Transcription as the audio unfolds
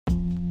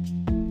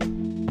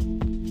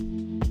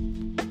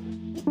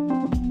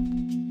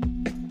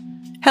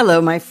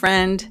Hello, my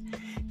friend.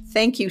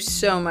 Thank you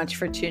so much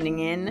for tuning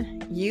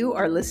in. You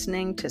are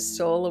listening to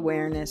Soul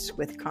Awareness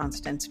with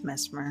Constance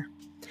Messmer.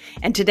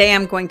 And today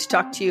I'm going to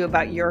talk to you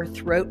about your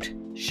throat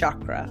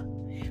chakra.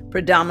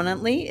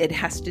 Predominantly, it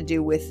has to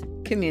do with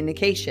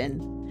communication.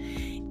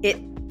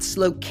 Its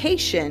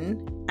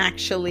location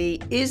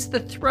actually is the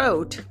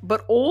throat,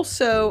 but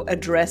also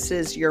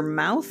addresses your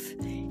mouth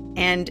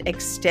and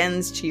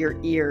extends to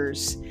your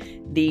ears.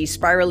 The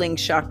spiraling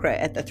chakra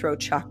at the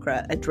throat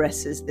chakra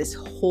addresses this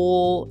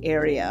whole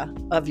area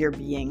of your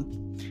being.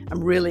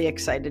 I'm really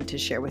excited to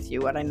share with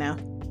you what I know.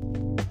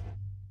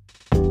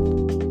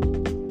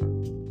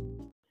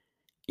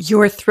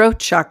 Your throat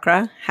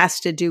chakra has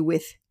to do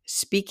with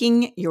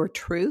speaking your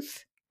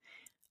truth,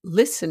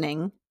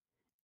 listening,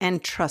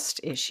 and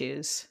trust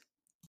issues.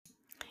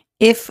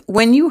 If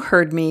when you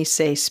heard me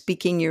say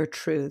speaking your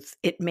truth,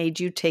 it made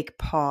you take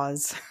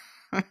pause,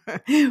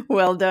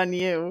 well done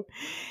you.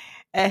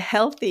 A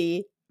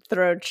healthy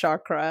throat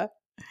chakra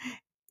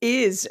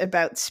is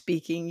about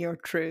speaking your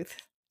truth.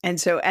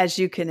 And so, as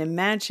you can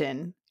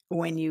imagine,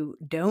 when you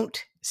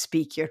don't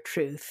speak your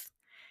truth,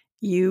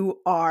 you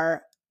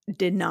are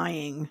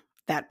denying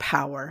that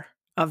power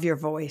of your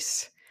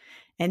voice.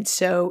 And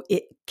so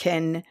it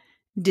can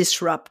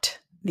disrupt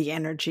the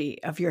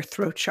energy of your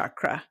throat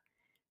chakra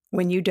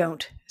when you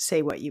don't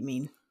say what you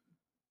mean.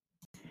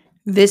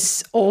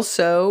 This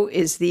also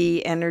is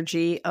the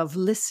energy of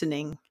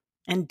listening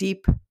and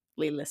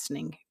deeply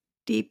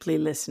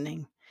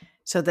listening,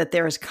 so that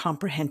there is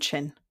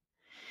comprehension.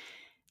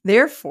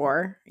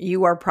 Therefore,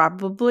 you are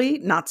probably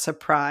not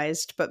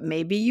surprised, but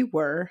maybe you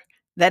were,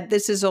 that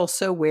this is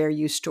also where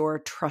you store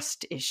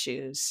trust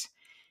issues.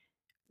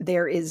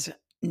 There is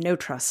no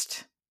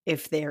trust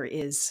if there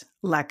is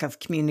lack of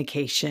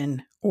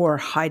communication or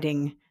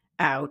hiding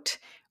out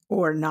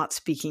or not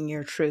speaking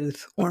your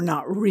truth or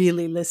not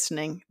really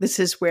listening. This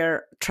is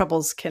where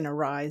troubles can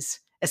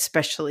arise,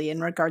 especially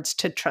in regards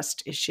to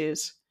trust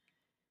issues.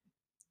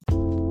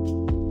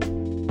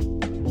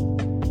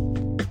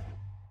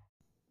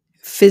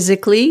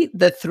 Physically,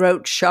 the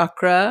throat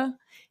chakra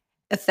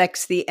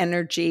affects the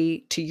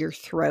energy to your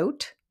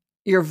throat,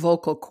 your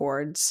vocal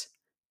cords,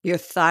 your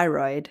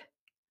thyroid,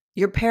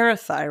 your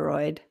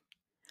parathyroid,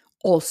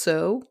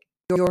 also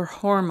your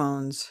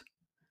hormones,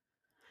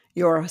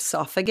 your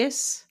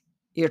esophagus,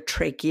 your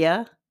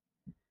trachea,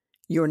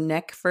 your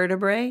neck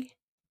vertebrae,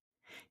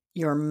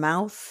 your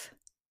mouth,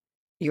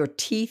 your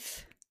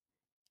teeth,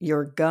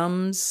 your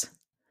gums,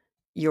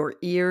 your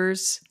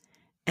ears,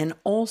 and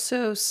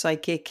also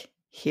psychic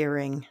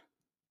hearing.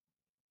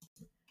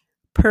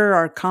 Per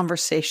our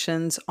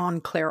conversations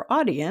on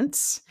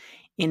clairaudience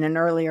in an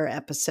earlier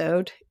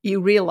episode,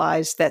 you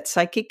realized that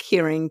psychic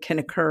hearing can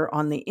occur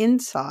on the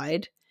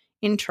inside,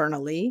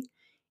 internally,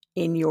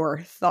 in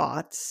your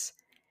thoughts,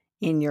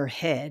 in your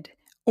head,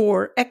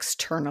 or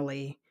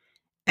externally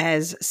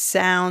as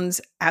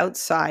sounds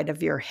outside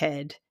of your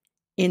head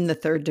in the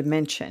third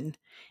dimension.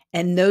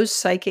 And those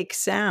psychic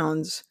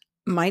sounds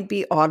might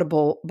be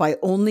audible by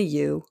only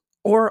you,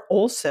 or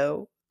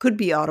also could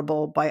be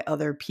audible by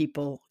other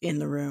people in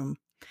the room.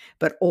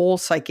 But all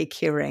psychic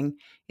hearing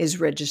is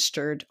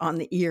registered on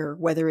the ear,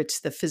 whether it's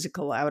the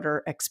physical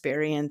outer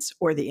experience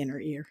or the inner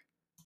ear.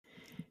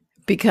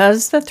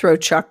 Because the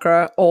throat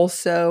chakra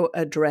also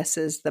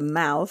addresses the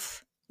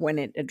mouth when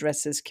it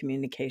addresses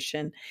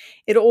communication,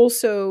 it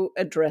also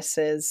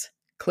addresses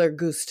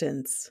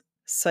clairgustance,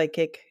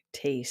 psychic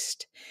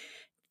taste,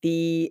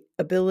 the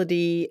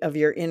ability of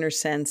your inner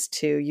sense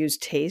to use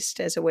taste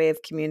as a way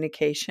of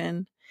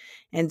communication.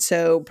 And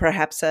so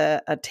perhaps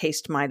a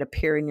taste might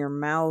appear in your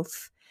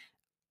mouth,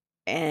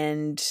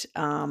 and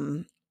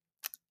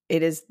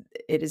it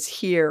is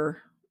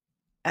here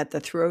at the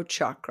throat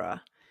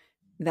chakra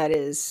that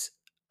is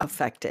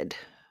affected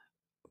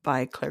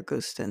by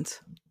clairgustance.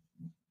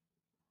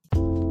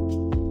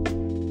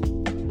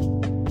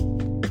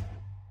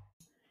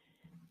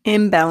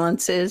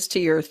 Imbalances to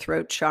your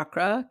throat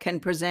chakra can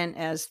present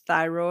as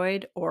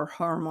thyroid or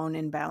hormone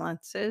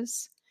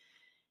imbalances.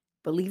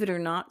 Believe it or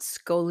not,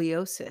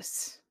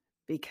 scoliosis,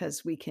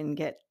 because we can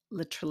get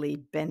literally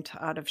bent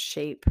out of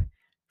shape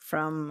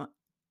from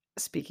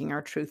speaking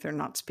our truth or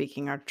not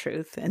speaking our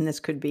truth. And this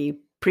could be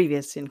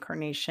previous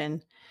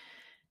incarnation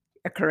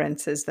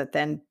occurrences that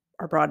then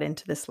are brought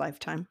into this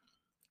lifetime.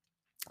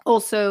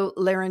 Also,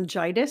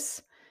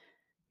 laryngitis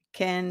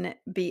can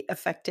be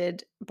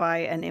affected by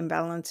an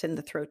imbalance in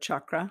the throat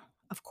chakra.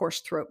 Of course,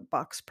 throat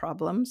box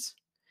problems,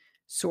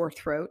 sore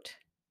throat,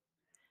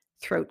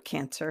 throat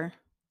cancer,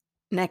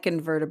 neck and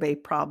vertebrae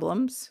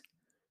problems,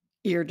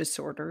 ear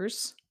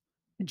disorders,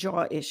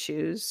 jaw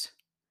issues,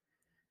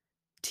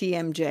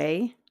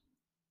 TMJ,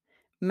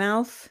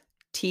 mouth,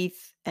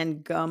 teeth,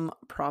 and gum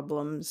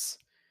problems,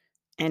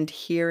 and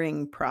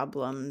hearing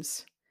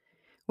problems.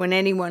 When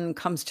anyone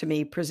comes to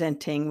me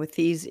presenting with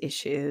these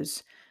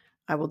issues,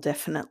 I will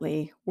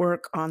definitely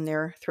work on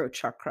their throat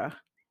chakra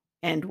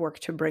and work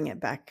to bring it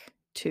back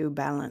to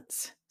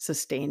balance,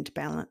 sustained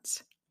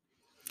balance.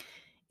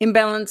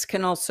 Imbalance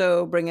can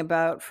also bring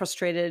about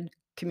frustrated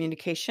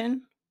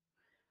communication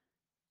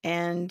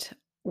and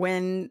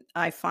When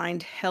I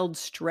find held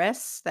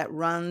stress that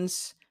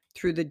runs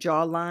through the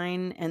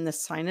jawline and the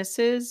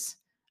sinuses,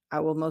 I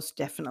will most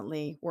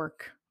definitely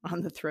work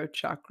on the throat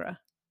chakra.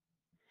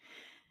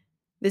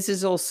 This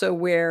is also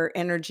where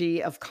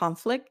energy of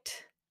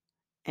conflict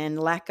and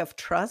lack of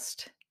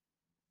trust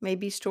may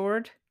be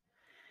stored.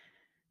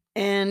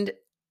 And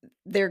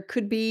there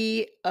could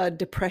be a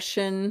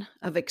depression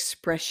of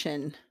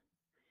expression.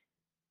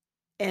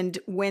 And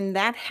when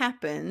that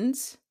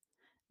happens,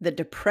 the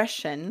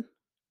depression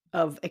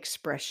of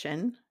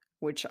expression,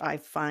 which I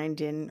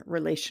find in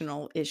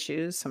relational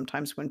issues,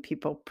 sometimes when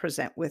people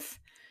present with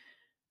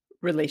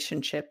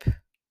relationship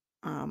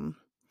um,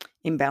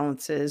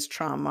 imbalances,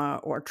 trauma,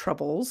 or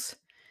troubles.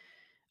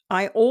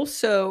 I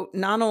also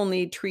not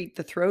only treat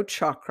the throat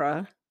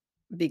chakra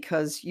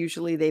because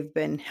usually they've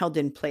been held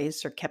in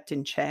place or kept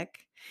in check,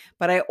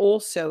 but I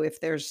also, if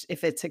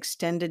it's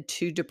extended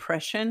to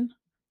depression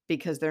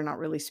because they're not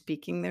really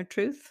speaking their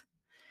truth,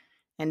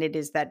 and it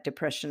is that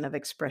depression of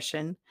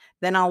expression,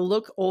 then I'll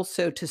look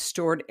also to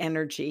stored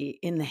energy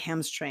in the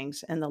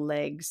hamstrings and the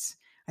legs.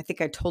 I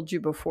think I told you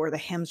before, the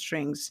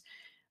hamstrings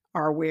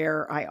are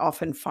where I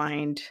often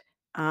find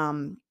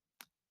um,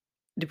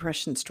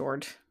 depression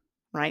stored,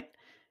 right?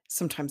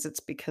 Sometimes it's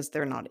because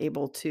they're not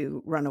able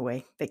to run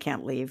away. They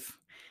can't leave.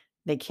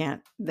 They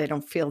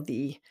don't feel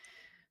the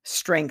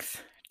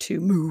strength to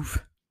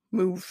move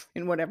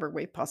in whatever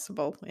way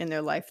possible in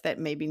their life that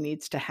maybe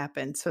needs to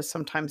happen. So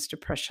sometimes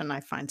depression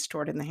I find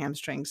stored in the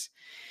hamstrings.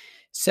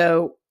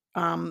 So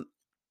um,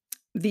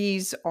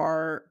 these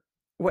are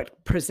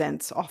what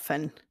presents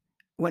often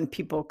when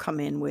people come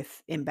in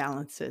with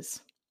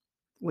imbalances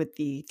with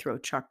the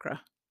throat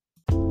chakra.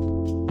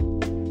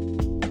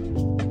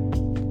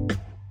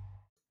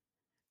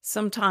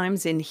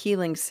 Sometimes in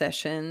healing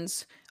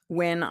sessions,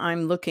 when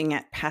I'm looking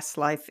at past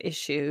life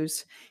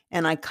issues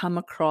and I come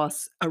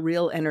across a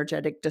real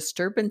energetic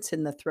disturbance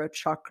in the throat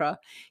chakra,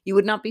 you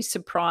would not be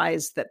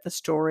surprised that the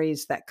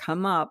stories that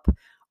come up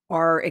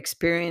are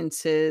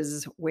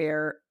experiences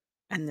where,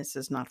 and this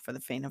is not for the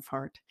faint of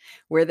heart,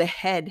 where the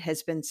head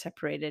has been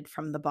separated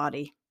from the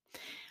body.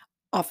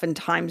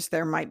 Oftentimes,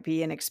 there might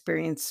be an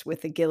experience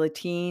with a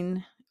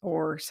guillotine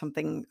or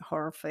something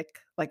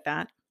horrific like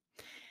that.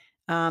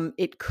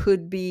 It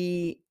could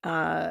be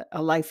a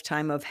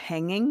lifetime of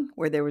hanging,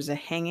 where there was a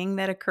hanging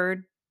that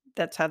occurred.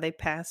 That's how they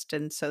passed,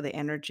 and so the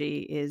energy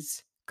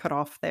is cut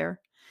off there,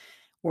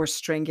 or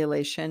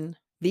strangulation.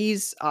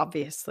 These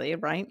obviously,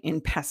 right,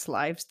 in past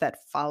lives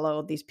that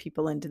follow these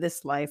people into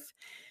this life,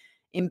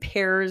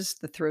 impairs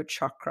the throat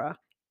chakra,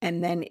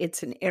 and then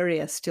it's an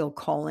area still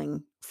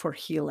calling for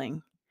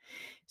healing.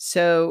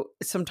 So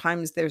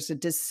sometimes there's a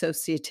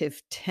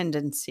dissociative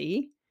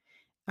tendency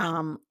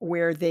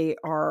where they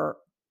are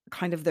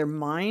kind of their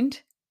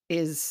mind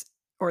is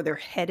or their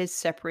head is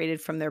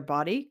separated from their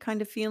body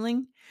kind of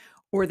feeling,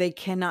 or they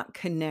cannot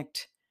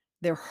connect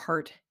their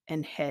heart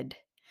and head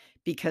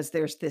because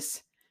there's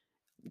this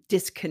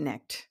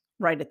disconnect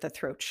right at the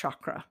throat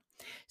chakra.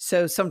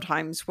 So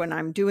sometimes when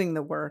I'm doing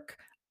the work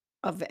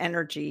of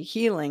energy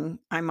healing,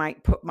 I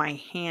might put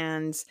my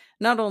hands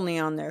not only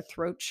on their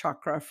throat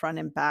chakra, front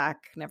and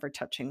back, never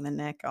touching the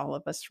neck. All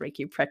of us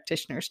Reiki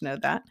practitioners know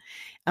that.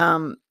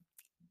 Um,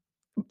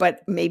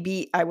 but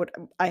maybe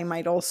I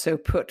might also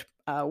put,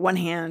 one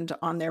hand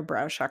on their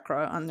brow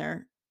chakra, on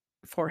their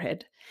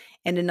forehead,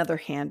 and another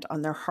hand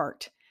on their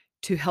heart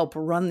to help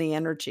run the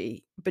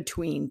energy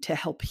between to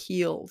help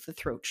heal the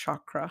throat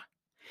chakra.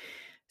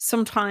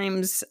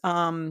 Sometimes,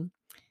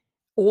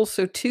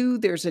 also too,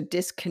 there's a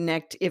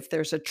disconnect if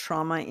there's a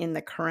trauma in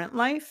the current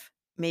life,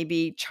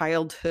 maybe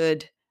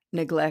childhood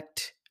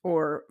neglect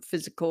or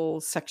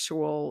physical,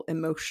 sexual,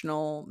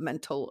 emotional,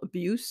 mental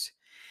abuse.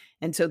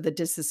 And so the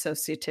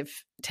disassociative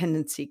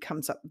tendency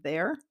comes up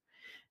there,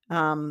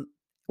 um,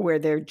 where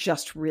they're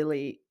just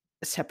really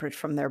separate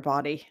from their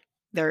body.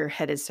 Their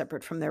head is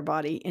separate from their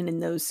body. And in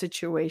those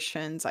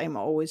situations, I'm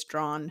always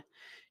drawn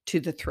to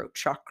the throat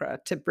chakra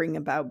to bring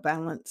about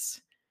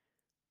balance.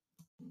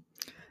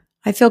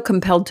 I feel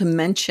compelled to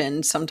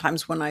mention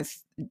sometimes when I've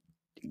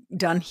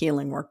done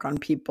healing work on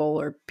people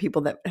or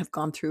people that have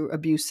gone through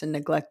abuse and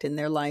neglect in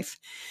their life,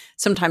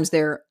 sometimes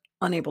they're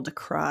unable to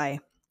cry.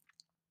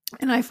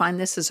 And I find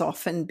this is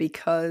often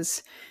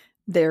because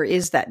there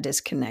is that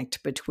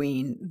disconnect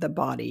between the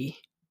body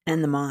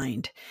and the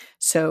mind.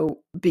 So,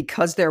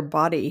 because their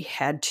body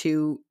had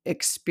to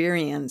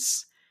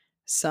experience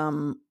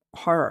some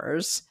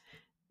horrors,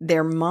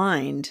 their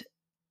mind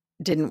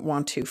didn't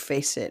want to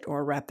face it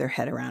or wrap their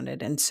head around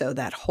it. And so,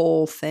 that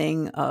whole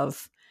thing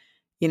of,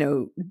 you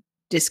know,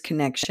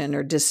 disconnection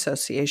or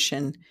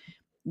dissociation,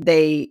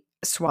 they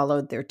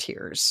swallowed their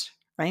tears,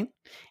 right?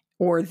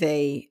 Or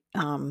they,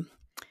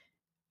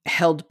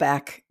 held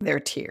back their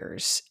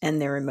tears and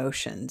their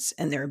emotions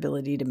and their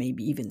ability to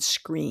maybe even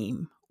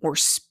scream or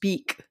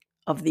speak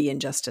of the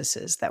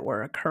injustices that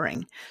were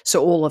occurring.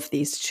 So all of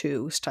these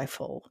too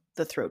stifle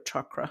the throat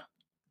chakra.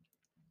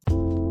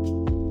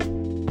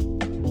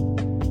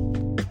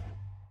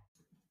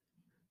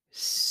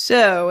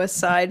 So,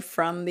 aside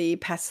from the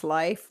past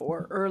life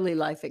or early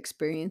life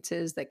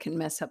experiences that can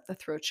mess up the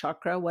throat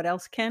chakra, what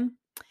else can?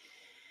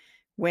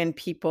 When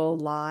people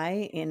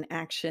lie in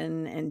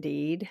action and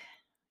deed,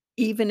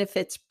 even if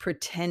it's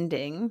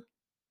pretending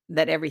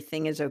that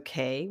everything is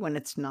okay when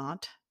it's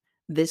not,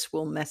 this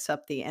will mess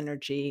up the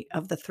energy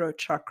of the throat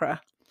chakra.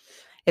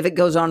 If it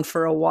goes on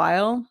for a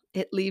while,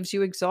 it leaves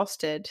you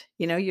exhausted.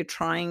 You're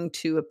trying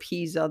to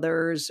appease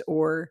others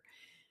or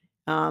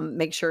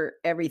make sure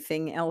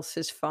everything else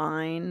is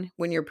fine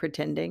when you're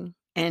pretending.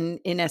 And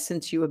in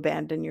essence, you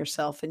abandon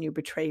yourself and you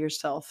betray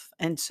yourself.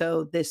 And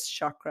so this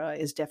chakra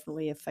is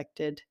definitely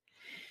affected.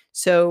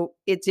 So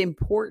it's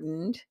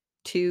important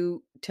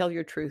to tell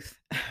your truth.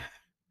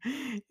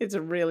 It's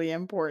really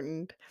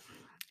important.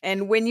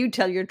 And when you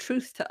tell your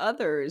truth to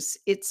others,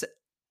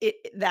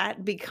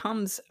 that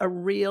becomes a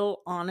real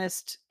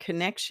honest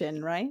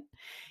connection, right?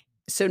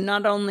 So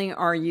not only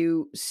are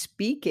you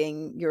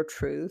speaking your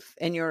truth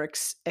and you're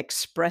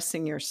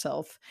expressing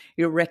yourself,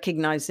 you're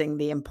recognizing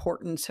the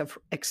importance of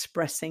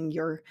expressing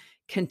your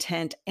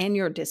content and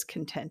your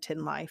discontent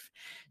in life.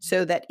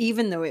 So that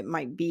even though it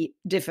might be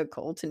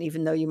difficult and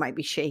even though you might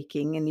be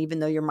shaking and even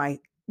though you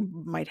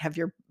might have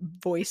your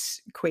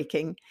voice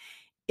quaking,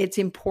 it's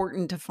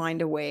important to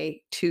find a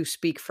way to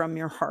speak from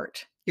your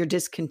heart, your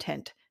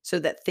discontent, so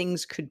that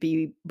things could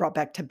be brought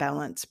back to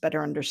balance,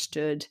 better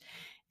understood,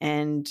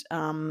 and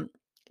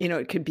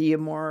it could be a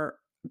more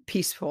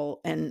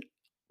peaceful and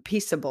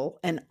peaceable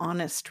and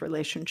honest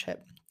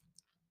relationship.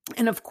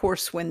 And of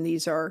course, when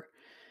these are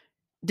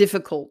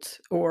difficult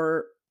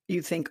or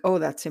you think, oh,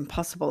 that's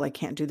impossible, I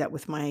can't do that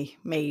with my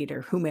maid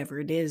or whomever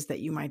it is that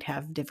you might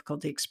have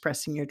difficulty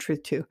expressing your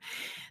truth to,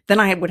 then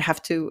I would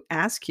have to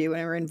ask you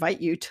or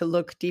invite you to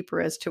look deeper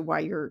as to why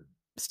you're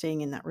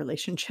staying in that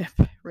relationship,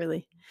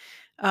 really.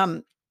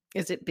 Um,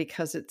 is it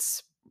because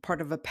it's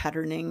part of a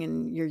patterning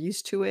and you're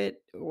used to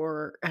it?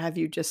 Or have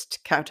you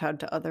just kowtowed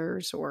to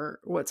others or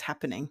what's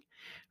happening?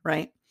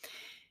 Right.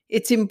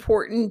 It's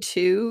important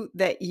too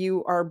that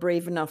you are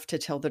brave enough to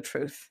tell the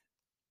truth,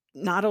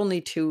 not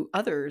only to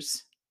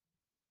others,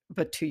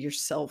 but to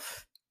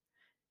yourself.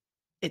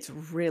 It's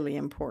really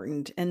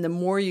important. And the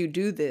more you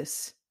do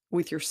this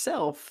with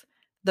yourself,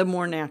 the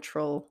more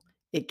natural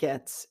it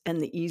gets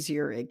and the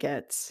easier it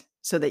gets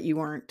so that you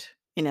aren't,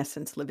 in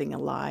essence, living a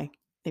lie,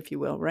 if you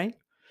will, right?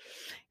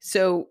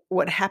 So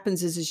what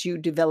happens is you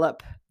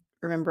develop,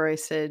 remember I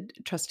said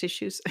trust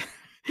issues?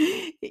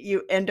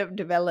 You end up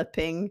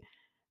developing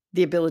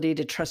the ability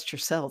to trust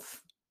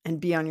yourself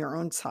and be on your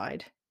own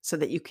side so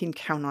that you can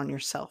count on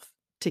yourself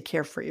to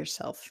care for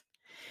yourself.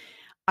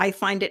 I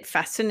find it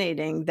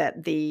fascinating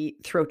that the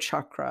throat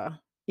chakra,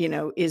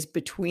 is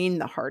between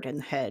the heart and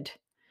the head.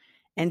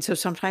 And so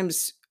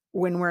sometimes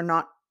when we're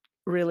not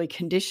really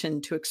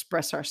conditioned to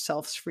express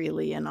ourselves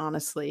freely and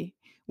honestly,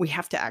 we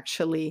have to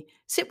actually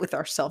sit with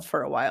ourselves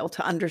for a while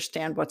to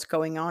understand what's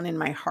going on in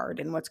my heart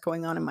and what's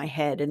going on in my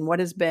head and what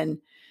has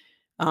been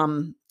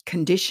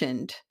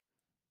conditioned,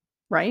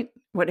 right?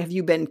 What have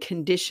you been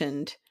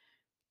conditioned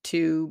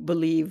to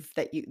believe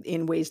that you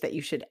in ways that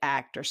you should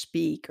act or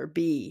speak or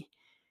be?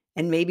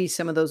 And maybe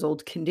some of those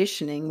old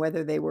conditioning,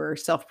 whether they were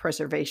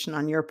self-preservation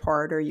on your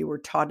part or you were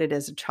taught it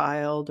as a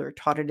child or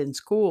taught it in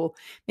school,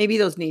 maybe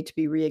those need to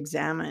be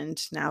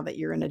re-examined now that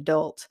you're an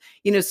adult.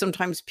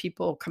 Sometimes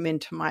people come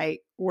into my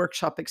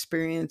workshop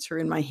experience or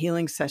in my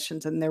healing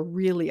sessions and they're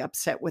really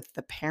upset with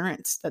the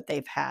parents that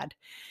they've had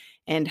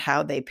and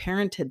how they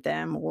parented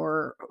them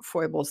or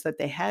foibles that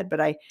they had. But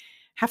I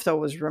have to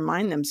always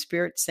remind them,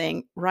 Spirit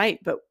saying, right,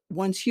 but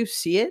once you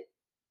see it,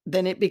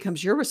 then it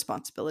becomes your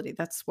responsibility.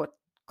 That's what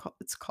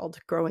it's called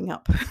growing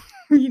up.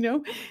 you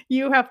know,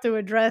 you have to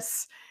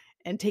address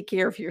and take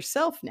care of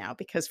yourself now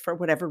because for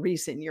whatever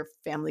reason your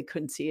family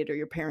couldn't see it or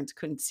your parents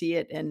couldn't see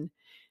it. And,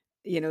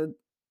 you know,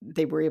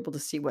 they were able to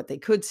see what they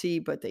could see,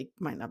 but they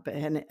might not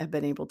have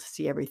been able to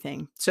see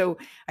everything. So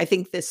I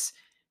think this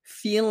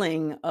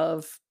feeling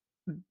of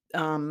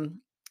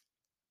um,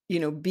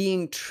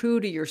 being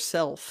true to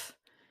yourself,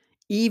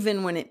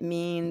 even when it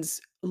means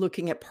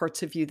looking at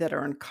parts of you that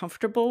are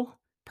uncomfortable,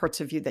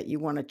 parts of you that you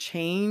want to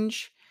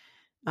change,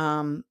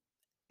 um,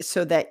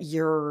 so that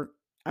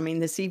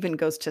this even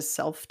goes to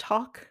self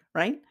talk,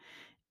 right?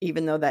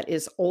 Even though that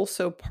is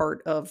also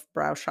part of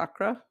brow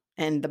chakra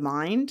and the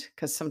mind,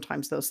 because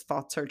sometimes those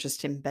thoughts are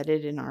just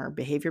embedded in our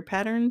behavior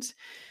patterns.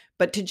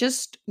 But to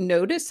just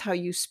notice how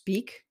you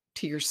speak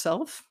to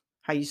yourself,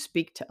 how you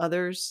speak to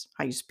others,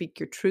 how you speak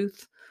your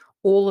truth,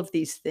 all of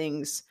these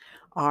things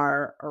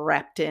are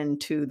wrapped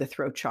into the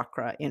throat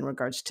chakra in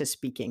regards to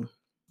speaking.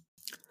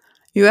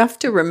 You have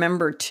to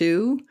remember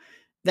too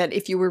that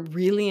if you were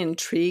really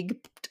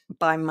intrigued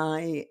by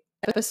my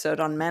episode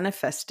on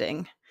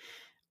manifesting,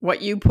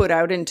 what you put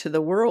out into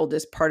the world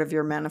is part of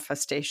your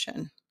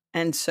manifestation.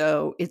 And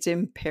so it's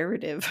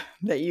imperative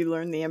that you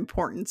learn the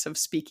importance of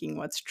speaking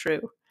what's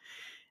true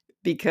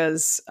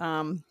because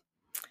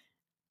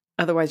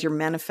otherwise you're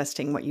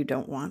manifesting what you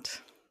don't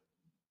want.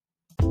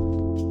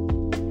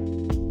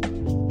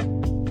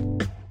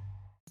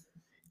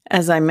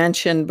 As I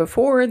mentioned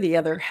before, the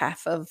other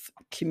half of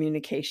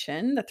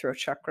communication, the throat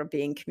chakra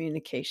being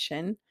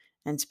communication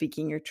and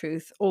speaking your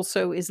truth,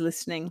 also is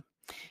listening.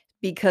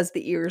 Because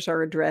the ears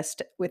are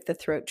addressed with the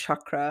throat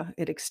chakra,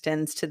 it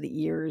extends to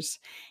the ears.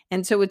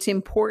 And so it's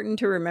important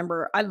to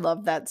remember. I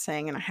love that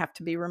saying, and I have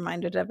to be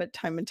reminded of it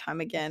time and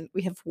time again.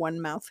 We have one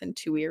mouth and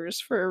two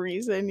ears for a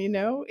reason, you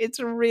know? It's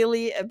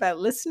really about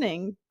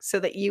listening so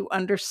that you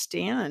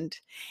understand.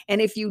 And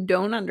if you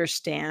don't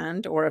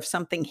understand, or if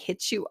something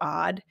hits you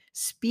odd,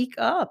 speak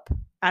up,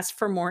 ask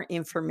for more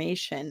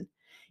information.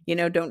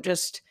 Don't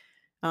just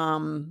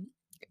um,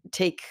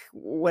 take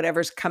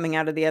whatever's coming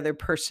out of the other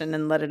person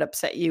and let it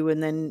upset you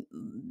and then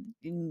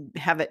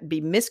have it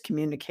be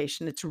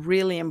miscommunication. It's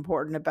really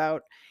important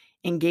about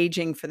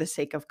engaging for the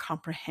sake of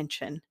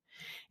comprehension.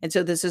 And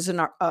so this is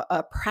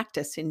a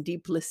practice in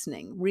deep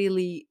listening,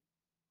 really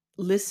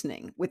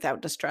listening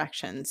without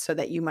distractions so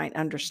that you might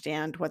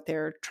understand what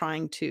they're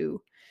trying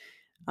to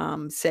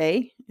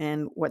say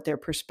and what their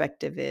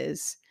perspective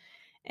is,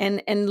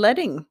 and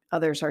letting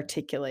others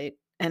articulate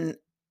and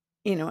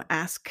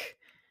ask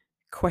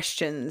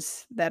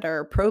questions that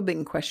are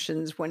probing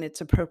questions when it's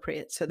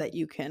appropriate so that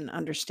you can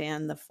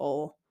understand the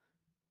full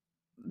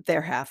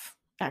their half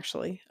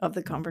actually of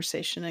the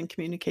conversation and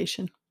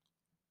communication.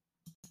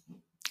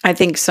 I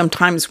think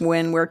sometimes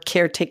when we're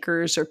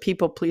caretakers or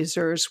people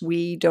pleasers,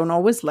 we don't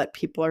always let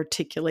people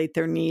articulate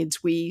their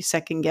needs. We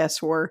second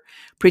guess or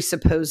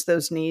presuppose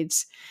those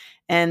needs.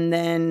 And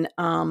then,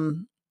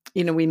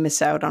 we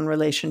miss out on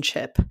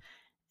relationship.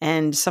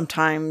 And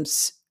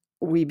sometimes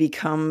we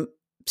become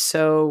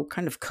so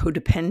kind of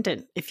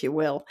codependent, if you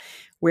will,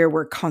 where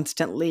we're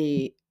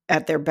constantly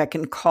at their beck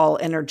and call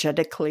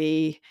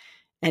energetically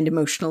and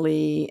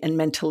emotionally and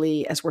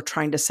mentally as we're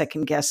trying to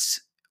second guess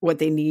what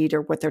they need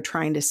or what they're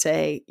trying to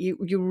say.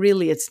 You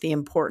really, it's the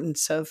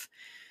importance of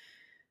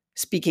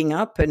speaking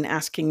up and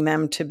asking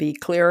them to be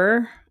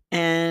clearer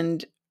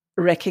and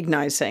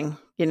recognizing,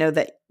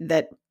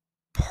 that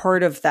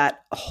part of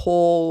that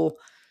whole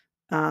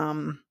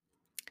um,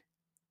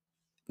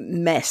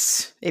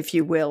 mess, if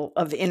you will,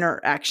 of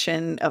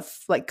interaction of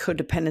like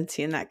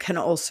codependency, and that can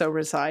also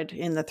reside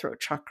in the throat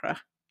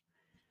chakra.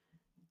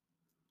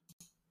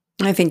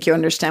 I think you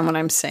understand what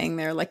I'm saying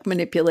there, like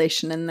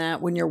manipulation in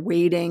that when you're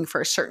waiting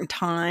for a certain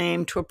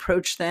time to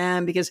approach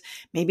them because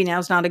maybe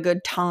now's not a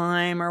good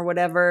time or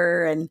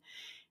whatever. And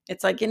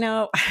it's like,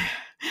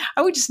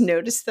 I would just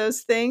notice those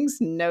things,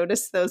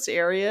 notice those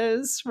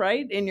areas,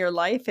 right, in your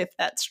life if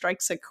that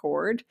strikes a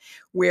chord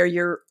where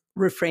you're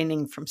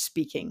refraining from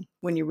speaking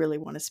when you really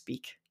want to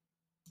speak.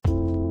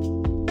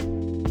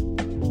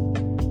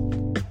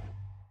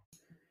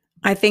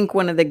 I think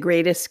one of the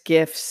greatest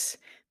gifts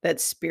that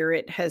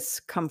spirit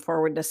has come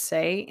forward to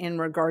say in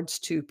regards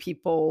to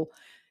people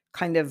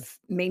kind of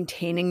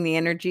maintaining the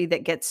energy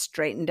that gets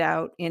straightened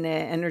out in a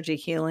energy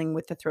healing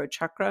with the throat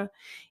chakra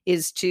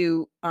is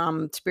to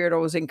spirit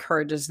always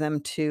encourages them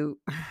to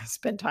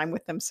spend time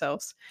with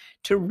themselves,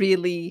 to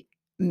really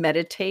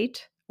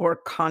meditate or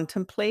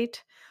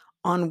contemplate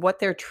on what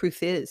their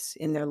truth is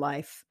in their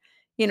life.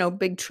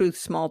 Big truth,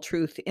 small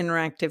truth,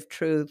 interactive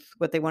truth,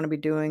 what they want to be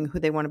doing, who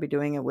they want to be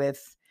doing it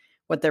with,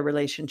 what their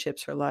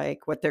relationships are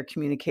like, what their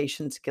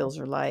communication skills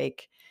are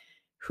like,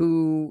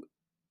 who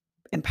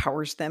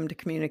empowers them to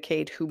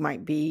communicate, who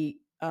might be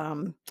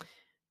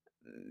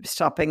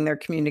stopping their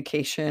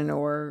communication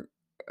or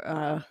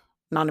uh,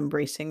 not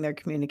embracing their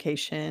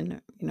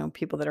communication,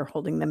 people that are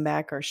holding them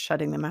back or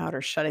shutting them out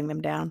or shutting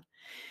them down.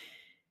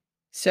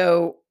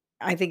 So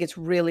I think it's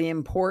really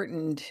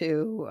important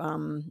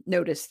to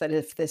notice that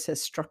if this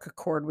has struck a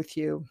chord with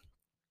you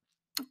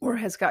or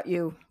has got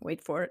you,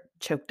 wait for it,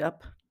 choked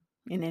up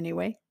in any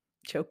way,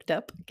 choked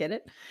up, get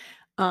it?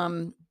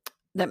 Um,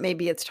 that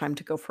maybe it's time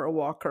to go for a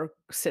walk or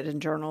sit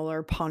and journal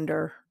or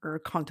ponder or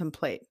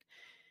contemplate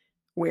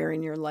where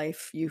in your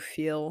life you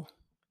feel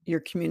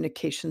your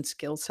communication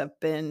skills have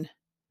been,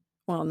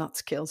 well, not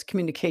skills,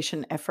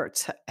 communication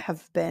efforts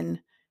have been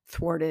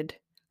thwarted,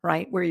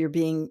 right? Where you're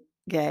being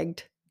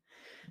gagged.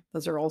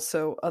 Those are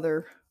also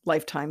other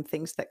lifetime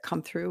things that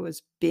come through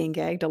as being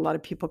gagged. A lot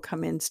of people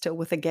come in still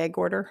with a gag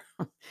order.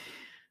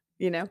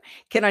 You know?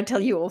 Can I tell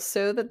you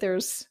also that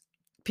there's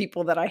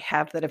people that I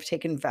have that have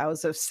taken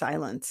vows of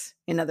silence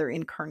in other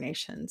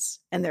incarnations,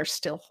 and they're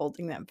still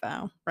holding that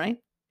vow, right?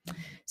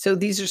 So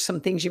these are some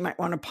things you might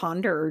wanna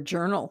ponder or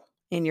journal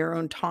in your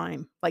own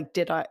time. Like,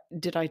 did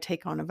I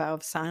take on a vow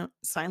of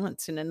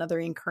silence in another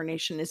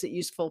incarnation? Is it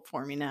useful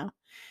for me now?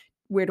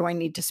 Where do I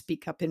need to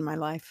speak up in my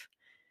life?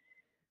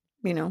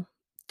 You know?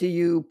 Do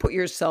you put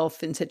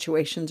yourself in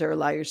situations or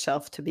allow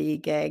yourself to be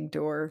gagged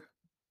or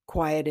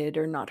quieted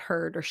or not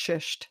heard or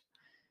shushed?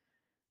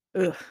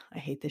 Ugh, I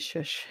hate this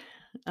shush.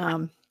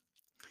 Um,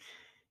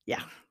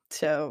 yeah.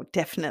 So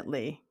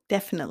definitely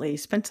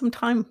spend some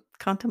time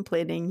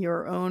contemplating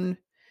your own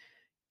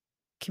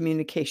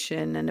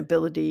communication and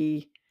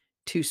ability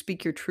to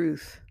speak your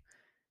truth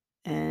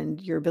and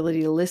your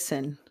ability to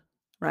listen,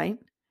 right?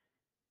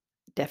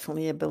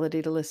 Definitely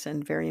ability to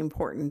listen, very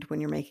important when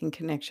you're making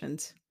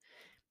connections.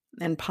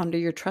 And ponder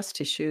your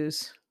trust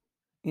issues,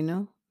 you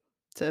know?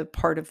 It's a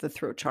part of the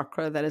throat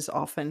chakra that is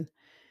often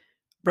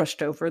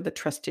brushed over the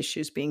trust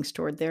issues being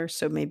stored there.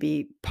 So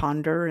maybe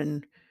ponder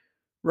and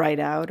write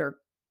out or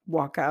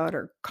walk out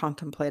or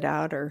contemplate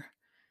out or,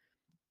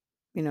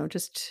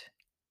 just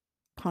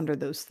ponder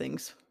those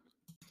things.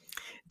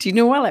 Do you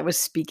know while I was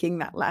speaking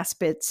that last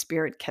bit,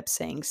 Spirit kept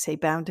saying, say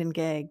bound and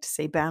gagged,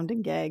 say bound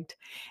and gagged.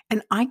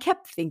 And I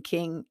kept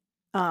thinking,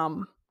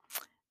 um,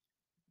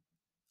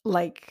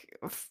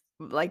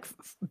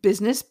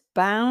 business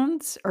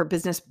bounds or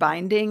business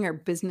binding or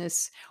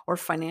business or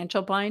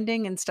financial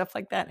binding and stuff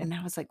like that. And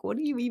I was like, what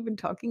are you even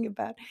talking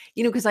about?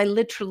 Because I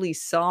literally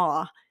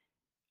saw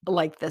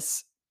like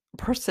this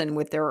person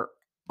with their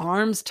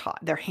arms tied,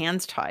 their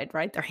hands tied,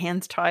 right? Their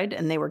hands tied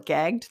and they were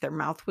gagged. Their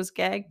mouth was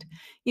gagged.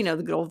 The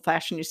good old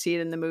fashioned, you see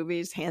it in the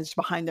movies, hands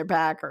behind their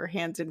back or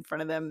hands in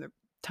front of them. They're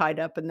tied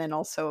up and then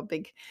also a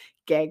big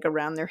gag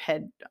around their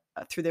head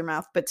through their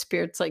mouth. But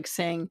Spirit's like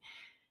saying,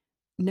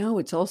 no,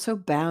 it's also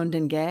bound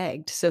and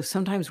gagged. So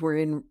sometimes we're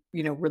in,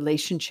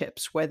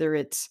 relationships, whether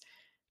it's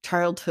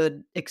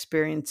childhood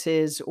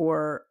experiences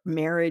or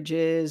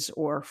marriages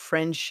or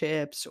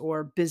friendships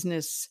or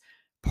business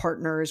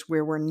partners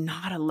where we're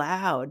not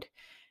allowed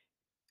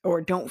or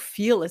don't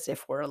feel as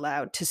if we're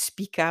allowed to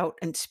speak out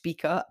and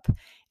speak up.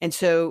 And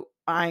so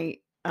I'm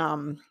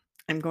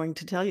going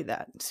to tell you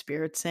that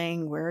Spirit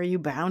saying, where are you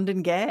bound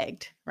and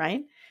gagged?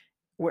 Right.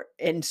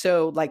 And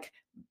so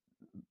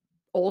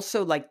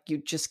also you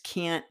just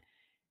can't,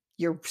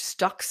 you're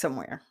stuck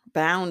somewhere,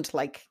 bound,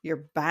 like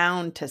you're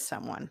bound to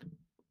someone,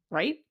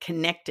 right?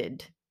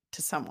 Connected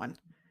to someone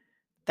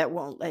that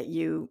won't let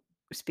you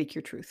speak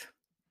your truth,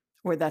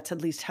 or that's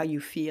at least how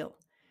you feel.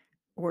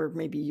 Or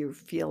maybe you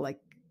feel like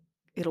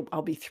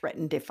I'll be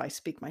threatened if I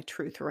speak my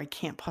truth, or I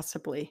can't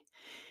possibly,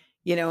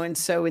 and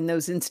so in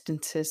those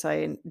instances,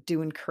 I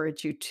do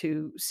encourage you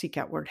to seek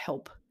outward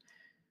help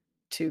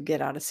to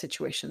get out of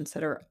situations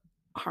that are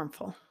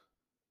harmful.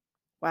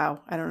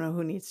 Wow. I don't know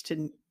who needs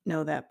to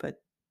know that,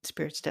 but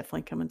Spirit's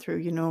definitely coming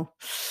through,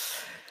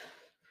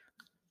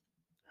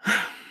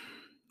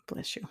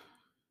 Bless you.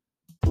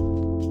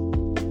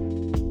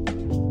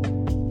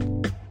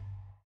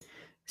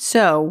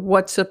 So,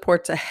 what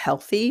supports a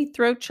healthy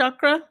throat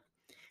chakra?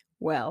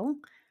 Well,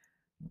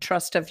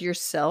 trust of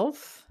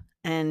yourself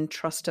and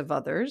trust of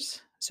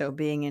others. So,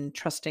 being in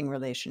trusting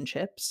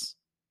relationships,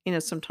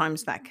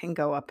 sometimes that can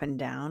go up and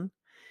down,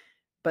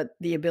 but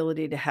the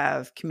ability to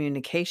have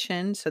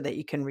communication so that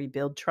you can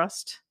rebuild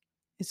trust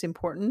is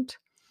important.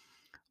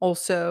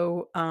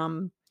 Also,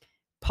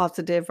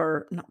 positive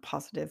or not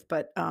positive,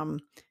 but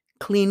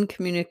clean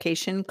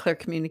communication, clear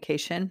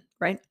communication,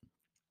 right?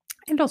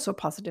 And also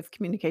positive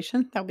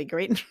communication. That would be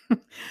great.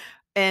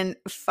 And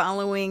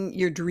following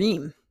your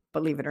dream,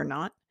 believe it or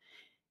not,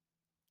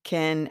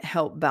 can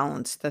help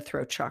balance the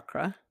throat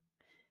chakra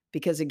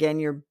because, again,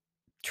 you're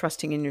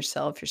trusting in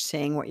yourself. You're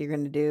saying what you're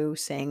going to do,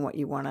 saying what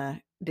you want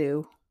to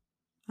do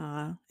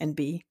and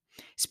be,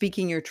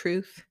 speaking your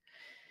truth.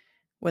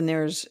 When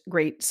there's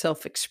great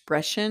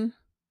self-expression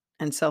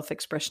and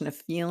self-expression of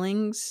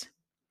feelings,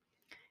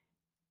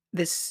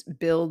 this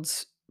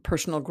builds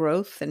personal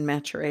growth and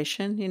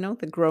maturation,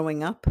 the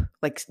growing up,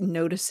 like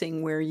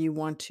noticing where you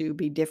want to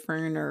be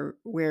different or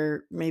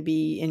where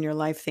maybe in your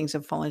life things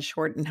have fallen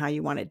short and how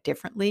you want it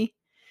differently.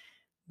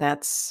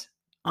 That's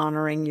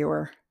honoring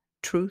your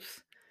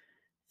truth.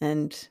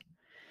 And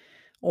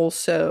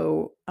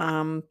also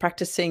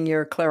practicing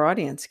your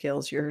clairaudience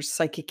skills, your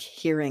psychic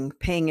hearing,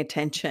 paying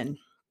attention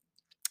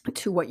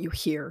to what you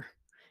hear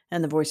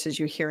and the voices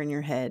you hear in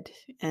your head,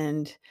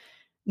 and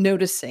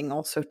noticing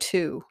also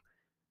too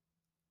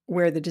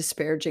where the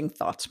disparaging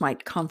thoughts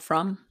might come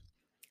from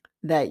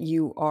that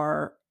you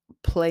are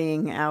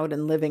playing out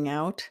and living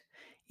out,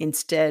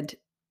 instead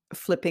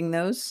flipping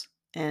those.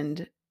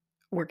 And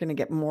we're going to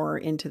get more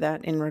into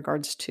that in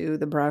regards to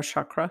the brow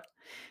chakra,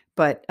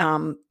 but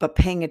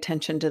paying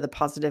attention to the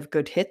positive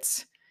good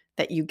hits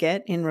that you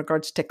get in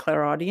regards to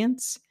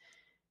clairaudience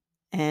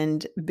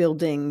and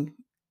building,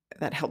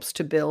 that helps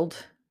to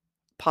build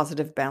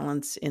positive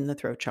balance in the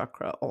throat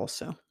chakra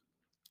also.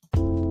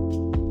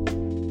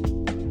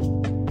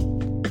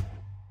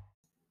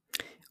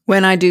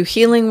 When I do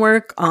healing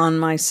work on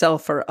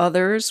myself or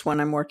others,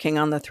 when I'm working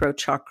on the throat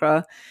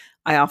chakra,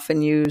 I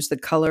often use the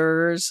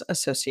colors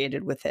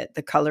associated with it.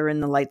 The color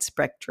in the light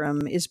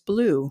spectrum is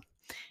blue,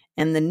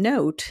 and the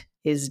note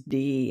is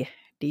D,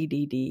 D,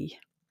 D, D.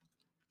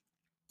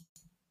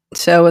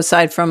 So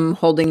aside from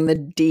holding the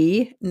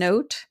D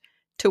note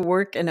to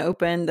work and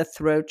open the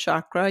throat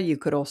chakra, you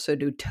could also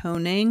do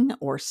toning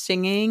or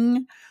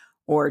singing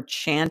or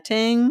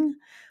chanting.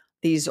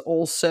 These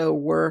also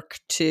work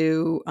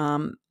to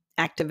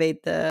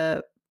activate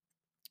the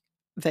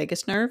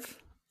vagus nerve,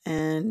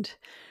 and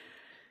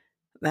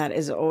that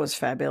is always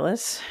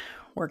fabulous,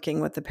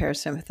 working with the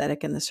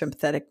parasympathetic and the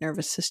sympathetic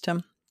nervous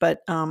system.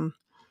 But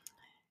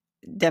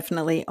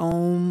definitely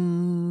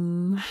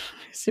Om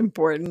is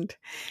important,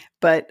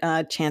 but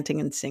chanting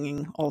and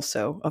singing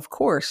also, of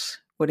course,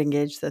 would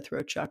engage the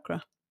throat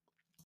chakra.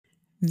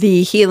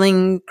 The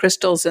healing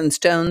crystals and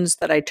stones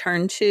that I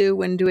turn to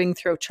when doing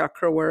throat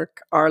chakra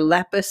work are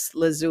lapis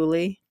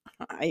lazuli.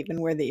 I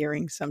even wear the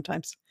earrings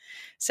sometimes.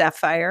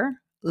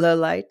 Sapphire,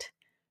 lowlight,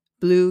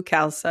 blue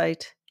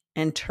calcite,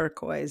 and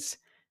turquoise.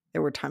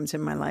 There were times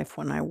in my life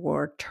when I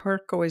wore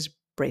turquoise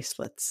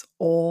bracelets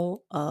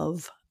all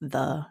of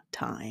the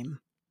time.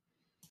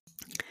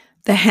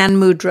 The hand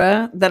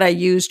mudra that I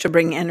use to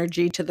bring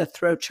energy to the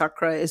throat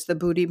chakra is the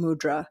Buddhi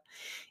mudra.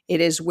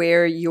 It is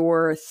where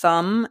your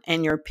thumb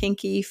and your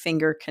pinky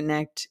finger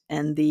connect,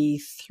 and the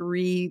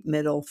three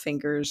middle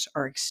fingers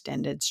are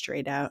extended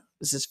straight out.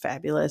 This is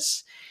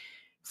fabulous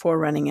for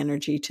running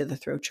energy to the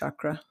throat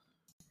chakra.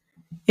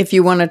 If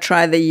you want to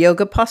try the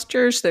yoga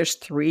postures, there's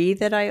three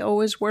that I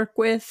always work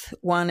with.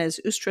 One is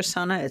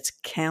Ustrasana, it's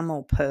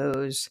camel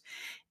pose,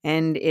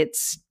 and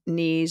it's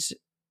knees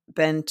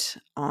bent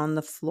on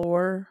the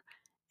floor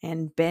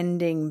and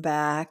bending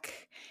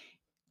back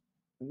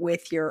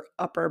with your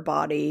upper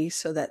body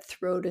so that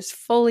throat is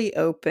fully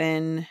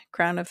open,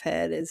 crown of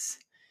head is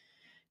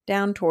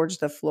down towards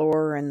the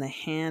floor, and the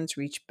hands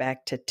reach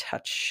back to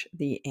touch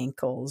the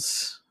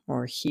ankles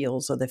or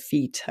heels of the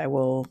feet. I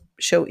will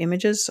show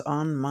images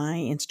on my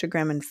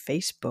Instagram and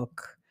Facebook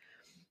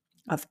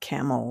of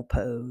camel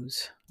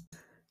pose.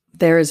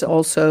 There is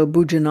also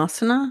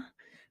Bhujanasana,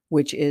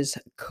 which is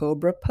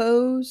cobra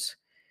pose,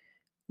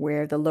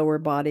 where the lower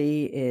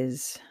body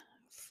is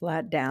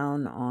flat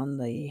down on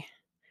the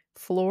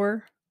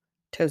floor,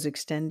 toes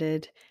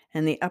extended,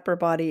 and the upper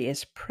body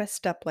is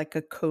pressed up like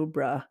a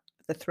cobra,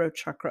 the throat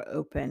chakra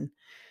open.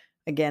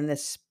 Again,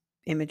 this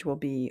image will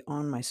be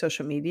on my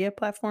social media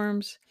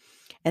platforms.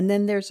 And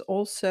then there's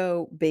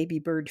also baby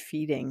bird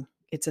feeding.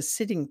 It's a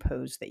sitting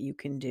pose that you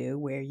can do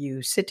where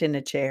you sit in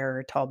a chair or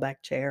a tall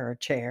back chair or a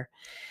chair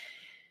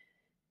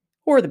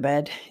or the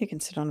bed. You can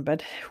sit on a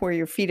bed where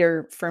your feet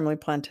are firmly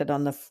planted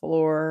on the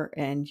floor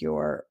and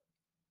your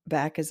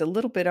back is a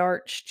little bit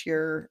arched.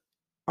 Your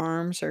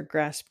arms are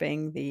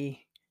grasping the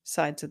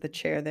sides of the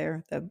chair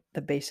there,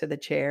 the base of the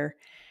chair,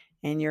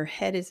 and your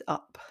head is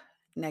up,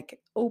 neck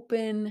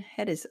open,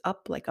 head is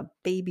up like a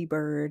baby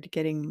bird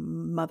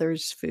getting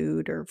mother's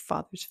food or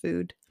father's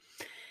food.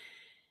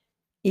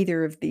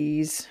 Either of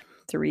these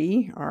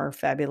three are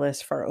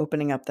fabulous for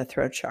opening up the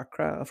throat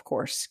chakra. Of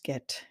course,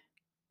 get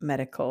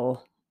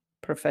medical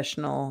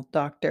professional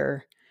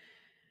doctor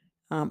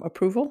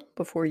approval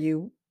before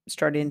you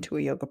start into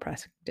a yoga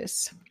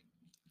practice.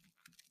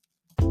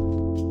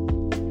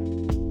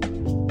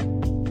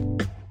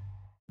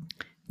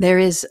 There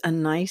is a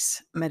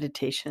nice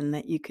meditation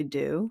that you could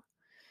do.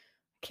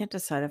 Can't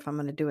decide if I'm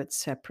going to do it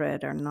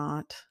separate or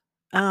not.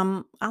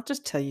 I'll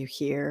just tell you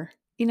here,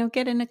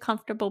 get in a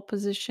comfortable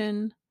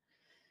position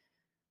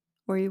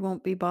where you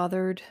won't be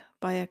bothered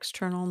by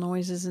external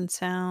noises and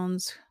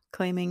sounds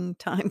claiming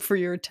time for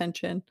your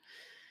attention.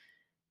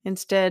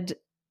 Instead,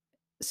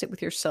 sit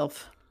with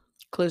yourself,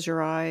 close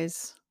your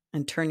eyes,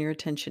 and turn your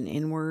attention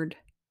inward.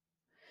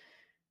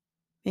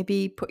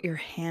 Maybe put your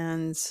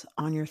hands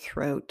on your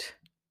throat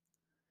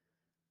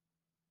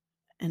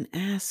and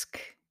ask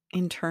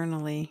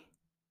internally,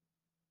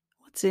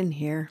 what's in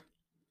here?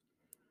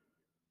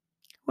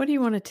 What do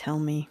you want to tell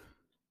me?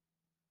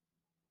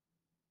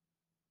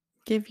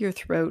 Give your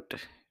throat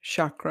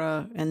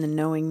chakra and the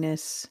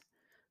knowingness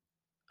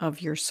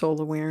of your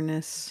soul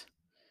awareness,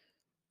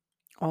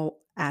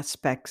 all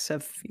aspects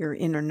of your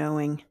inner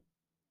knowing.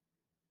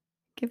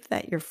 Give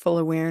that your full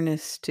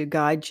awareness to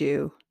guide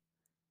you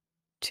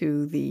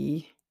to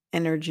the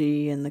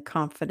energy and the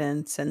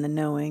confidence and the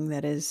knowing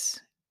that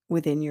is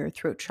within your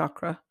throat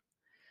chakra.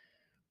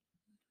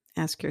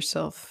 Ask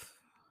yourself,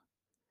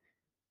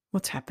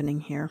 what's happening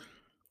here?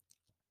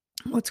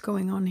 What's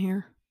going on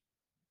here?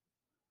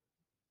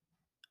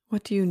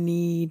 What do you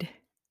need?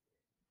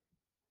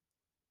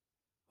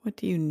 What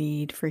do you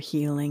need for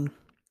healing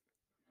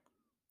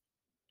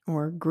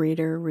or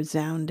greater,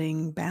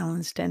 resounding,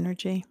 balanced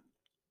energy?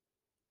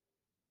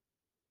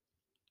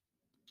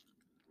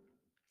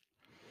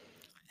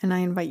 And I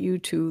invite you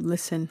to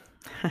listen.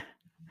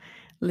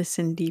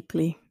 Listen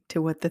deeply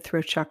to what the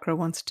throat chakra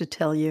wants to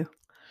tell you.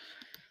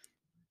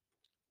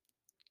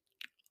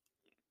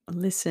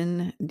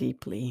 Listen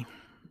deeply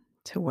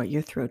to what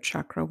your throat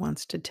chakra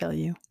wants to tell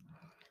you.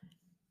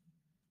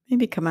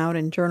 Maybe come out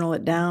and journal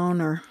it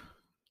down or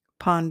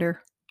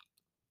ponder.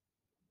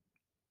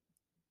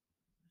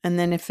 And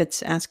then if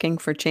it's asking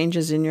for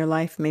changes in your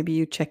life, maybe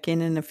you check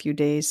in a few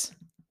days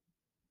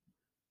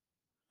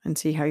and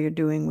see how you're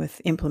doing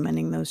with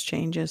implementing those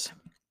changes.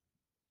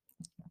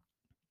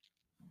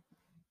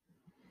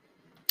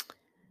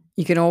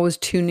 You can always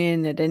tune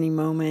in at any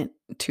moment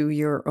to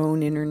your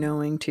own inner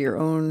knowing, to your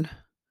own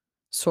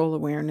soul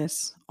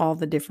awareness, all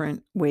the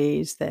different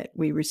ways that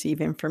we receive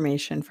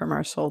information from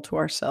our soul to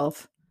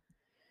ourself.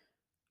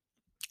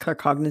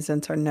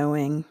 Claircognizance, our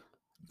knowing,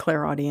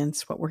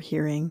 clairaudience, what we're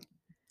hearing,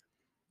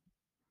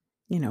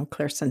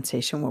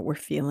 clairsensation, what we're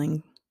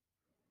feeling,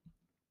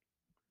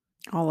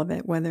 all of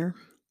it, whether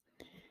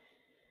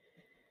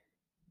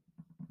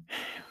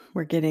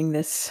we're getting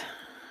this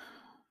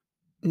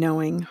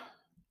knowing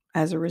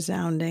as a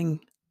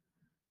resounding,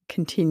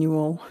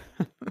 continual,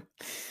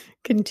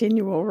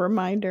 continual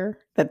reminder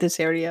that this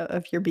area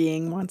of your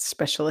being wants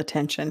special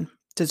attention,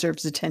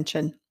 deserves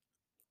attention.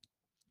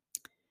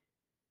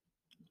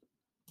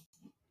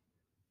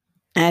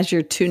 As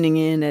you're tuning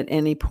in at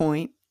any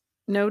point,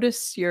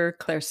 notice your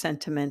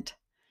clairsentiment.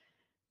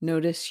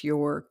 Notice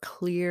your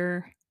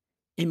clear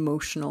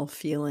emotional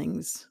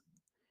feelings.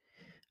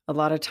 A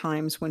lot of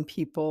times when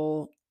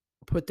people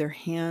put their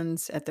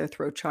hands at their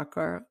throat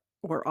chakra,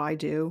 or I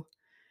do,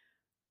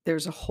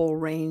 there's a whole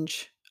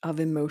range of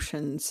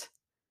emotions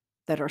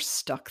that are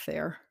stuck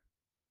there,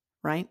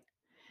 right?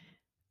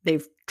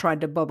 They've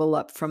tried to bubble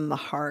up from the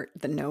heart,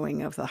 the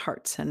knowing of the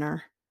heart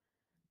center.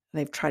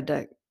 They've tried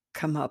to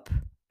come up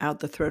out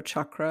the throat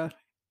chakra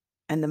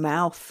and the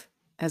mouth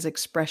as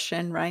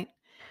expression, right?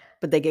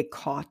 But they get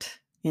caught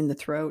in the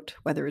throat,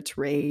 whether it's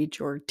rage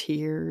or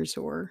tears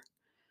or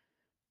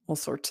all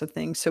sorts of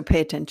things. So pay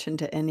attention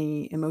to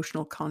any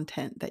emotional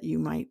content that you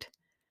might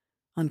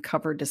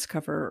uncover,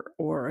 discover,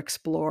 or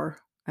explore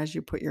as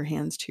you put your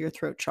hands to your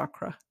throat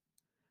chakra.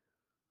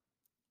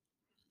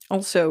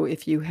 Also,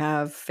 if you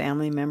have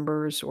family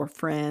members or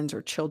friends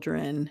or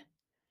children,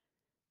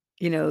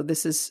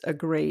 this is a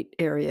great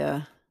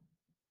area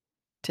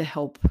to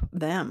help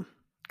them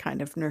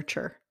kind of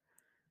nurture,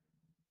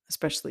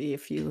 especially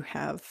if you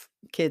have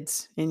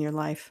kids in your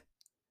life.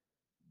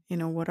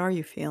 What are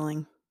you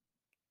feeling?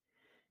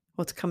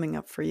 What's coming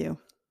up for you,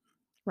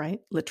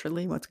 right?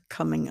 Literally, what's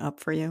coming up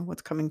for you?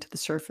 What's coming to the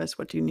surface?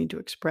 What do you need to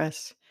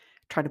express?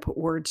 Try to put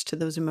words to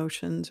those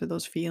emotions or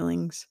those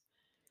feelings.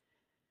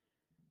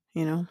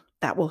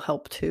 That will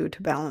help too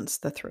to balance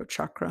the throat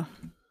chakra.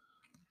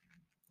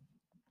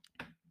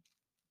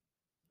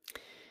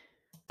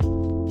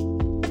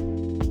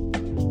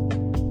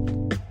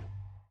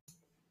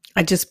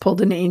 I just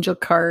pulled an angel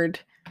card.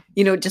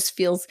 It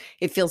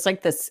feels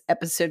like this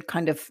episode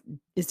kind of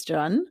is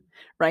done,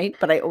 right?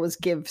 But I always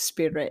give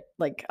spirit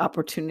like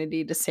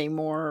opportunity to say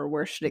more or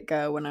where should it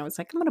go. And I was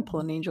like, I'm going to pull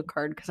an angel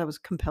card because I was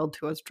compelled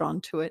to, I was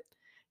drawn to it,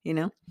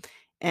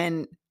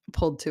 and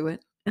pulled to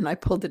it. And I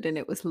pulled it and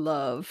it was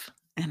love.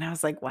 And I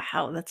was like,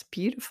 wow, that's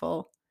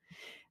beautiful.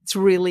 It's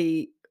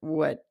really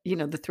what,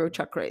 the throat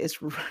chakra is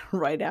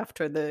right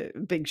after the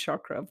big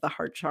chakra of the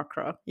heart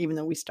chakra, even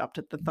though we stopped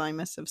at the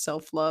thymus of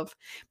self-love.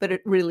 But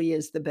it really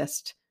is the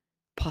best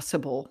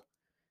possible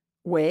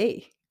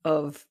way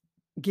of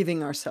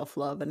giving our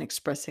self-love and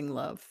expressing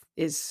love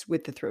is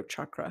with the throat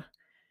chakra.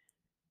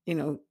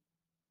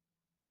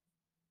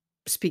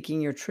 Speaking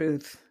your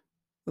truth,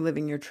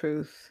 living your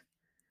truth,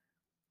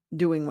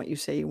 doing what you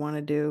say you want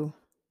to do,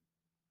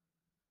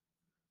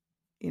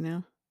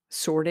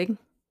 sorting,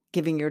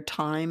 giving your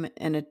time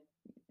and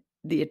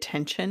the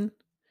attention,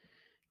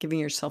 giving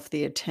yourself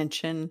the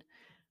attention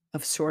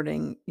of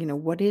sorting,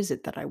 what is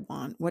it that I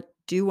want? What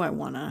do I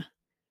want to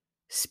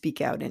speak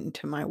out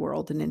into my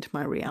world and into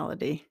my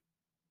reality?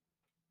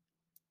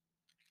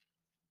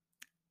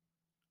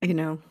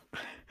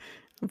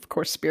 Of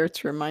course,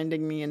 Spirit's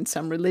reminding me in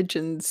some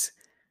religions,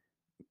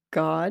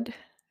 God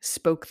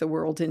spoke the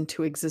world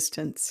into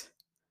existence.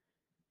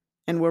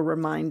 And we're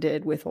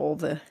reminded with all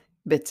the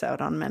bits out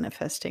on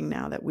manifesting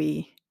now that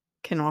we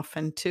can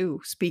often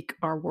too speak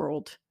our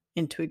world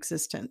into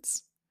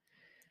existence.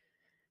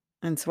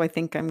 And so I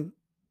think I'm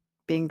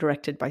being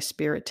directed by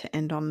Spirit to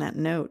end on that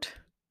note.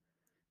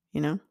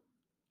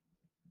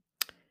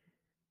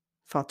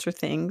 Thoughts are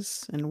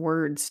things, and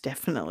words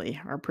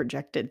definitely are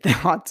projected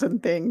thoughts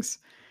and things.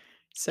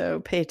 So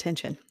pay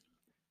attention.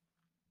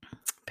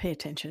 Pay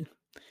attention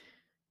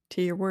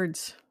to your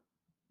words.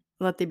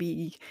 Let them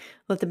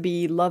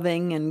be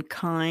loving and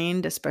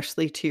kind,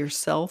 especially to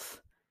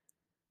yourself,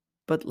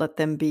 but let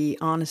them be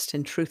honest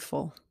and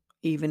truthful,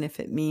 even if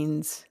it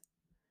means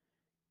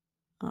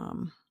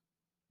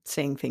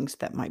saying things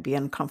that might be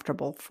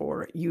uncomfortable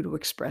for you to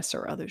express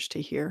or others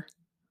to hear.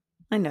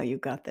 I know you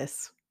got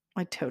this.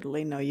 I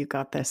totally know you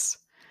got this.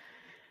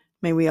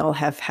 May we all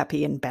have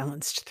happy and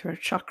balanced throat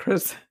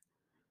chakras.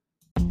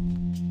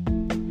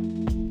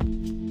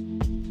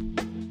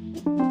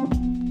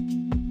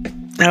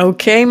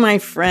 Okay, my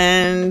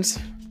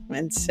friend.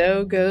 And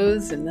so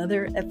goes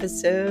another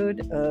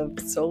episode of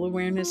Soul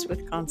Awareness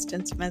with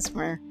Constance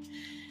Mesmer.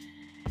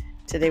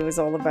 Today was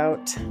all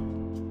about,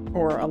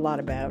 or a lot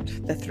about,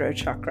 the throat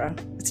chakra.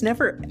 It's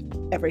never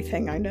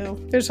everything, I know.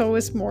 There's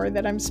always more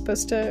that I'm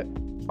supposed to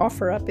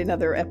offer up in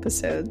other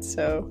episodes.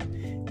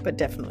 But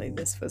definitely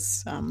this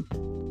was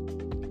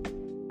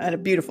I had a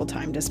beautiful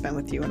time to spend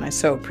with you, and I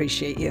so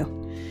appreciate you.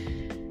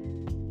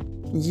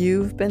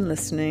 You've been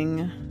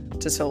listening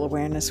to Soul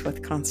Awareness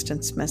with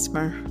Constance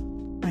Mesmer.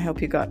 I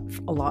hope you got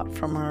a lot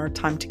from our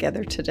time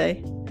together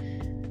today.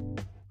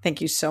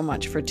 Thank you so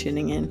much for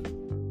tuning in.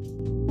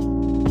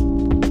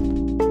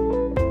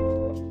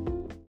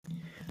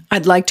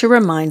 I'd like to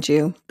remind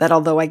you that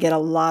although I get a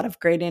lot of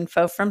great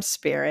info from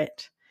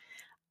Spirit,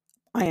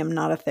 I am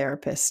not a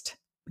therapist.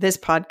 This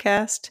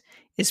podcast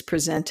is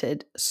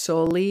presented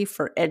solely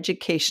for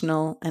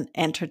educational and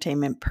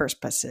entertainment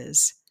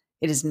purposes.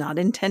 It is not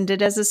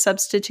intended as a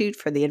substitute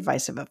for the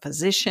advice of a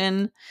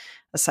physician,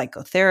 a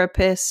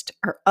psychotherapist,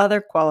 or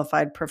other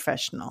qualified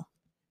professional.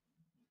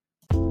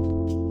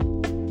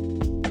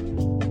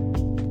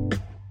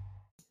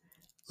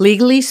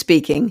 Legally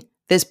speaking,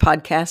 this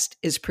podcast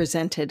is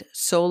presented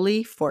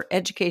solely for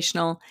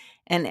educational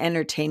and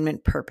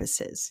entertainment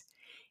purposes.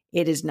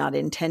 It is not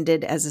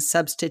intended as a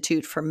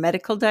substitute for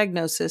medical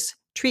diagnosis,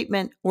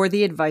 treatment, or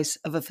the advice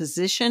of a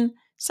physician,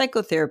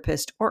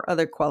 psychotherapist, or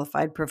other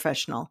qualified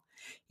professional.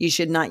 You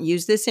should not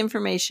use this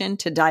information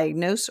to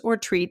diagnose or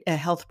treat a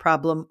health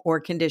problem or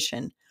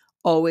condition.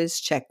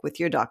 Always check with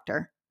your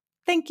doctor.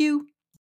 Thank you.